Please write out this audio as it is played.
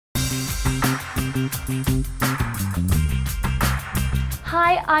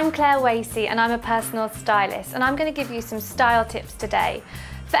Hi, I'm Claire Wasey and I'm a personal stylist, and I'm going to give you some style tips today.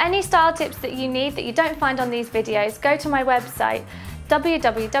 For any style tips that you need that you don't find on these videos, go to my website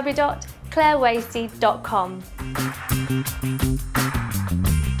www.clairewasey.com.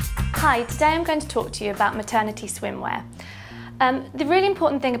 Hi, today I'm going to talk to you about maternity swimwear. The really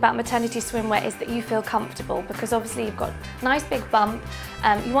important thing about maternity swimwear is that you feel comfortable, because obviously you've got a nice big bump,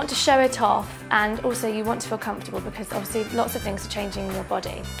 you want to show it off, and also you want to feel comfortable because obviously lots of things are changing in your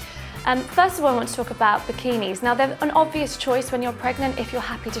body. First of all, I want to talk about bikinis. Now, they're an obvious choice when you're pregnant if you're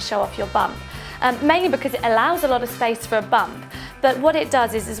happy to show off your bump, mainly because it allows a lot of space for a bump. But what it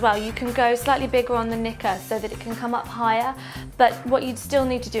does is, as well, you can go slightly bigger on the knicker so that it can come up higher, but what you'd still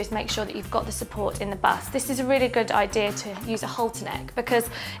need to do is make sure that you've got the support in the bust. This is a really good idea to use a halter neck because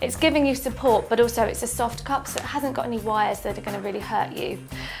it's giving you support, but also it's a soft cup, so it hasn't got any wires that are going to really hurt you,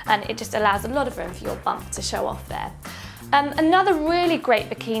 and it just allows a lot of room for your bump to show off there. Another really great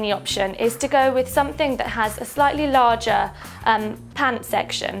bikini option is to go with something that has a slightly larger pant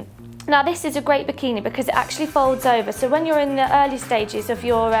section. Now, this is a great bikini because it actually folds over, so when you're in the early stages of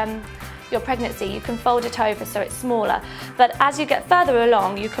your pregnancy, you can fold it over so it's smaller, but as you get further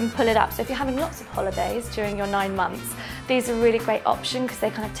along you can pull it up. So if you're having lots of holidays during your 9 months, these are a really great option because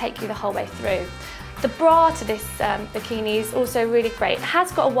they kind of take you the whole way through. The bra to this bikini is also really great. It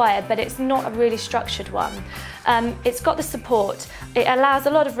has got a wire, but it's not a really structured one. It's got the support. It allows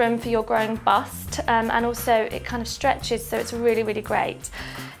a lot of room for your growing bust, and also it kind of stretches, so it's really, really great.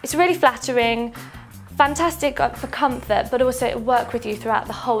 It's really flattering, fantastic for comfort, but also it'll work with you throughout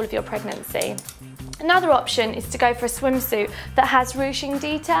the whole of your pregnancy. Another option is to go for a swimsuit that has ruching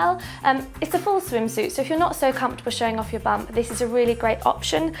detail. It's a full swimsuit, so if you're not so comfortable showing off your bump, this is a really great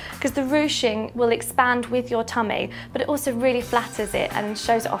option because the ruching will expand with your tummy, but it also really flatters it and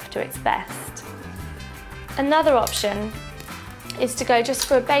shows it off to its best. Another option is to go just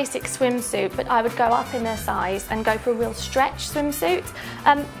for a basic swimsuit, but I would go up in their size and go for a real stretch swimsuit.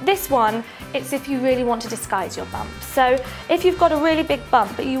 This one, it's if you really want to disguise your bump. So if you've got a really big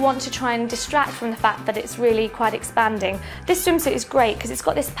bump but you want to try and distract from the fact that it's really quite expanding, this swimsuit is great because it's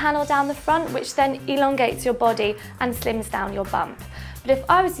got this panel down the front which then elongates your body and slims down your bump. But if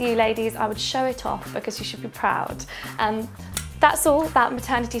I was you ladies, I would show it off because you should be proud. That's all about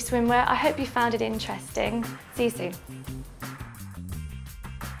maternity swimwear. I hope you found it interesting. See you soon.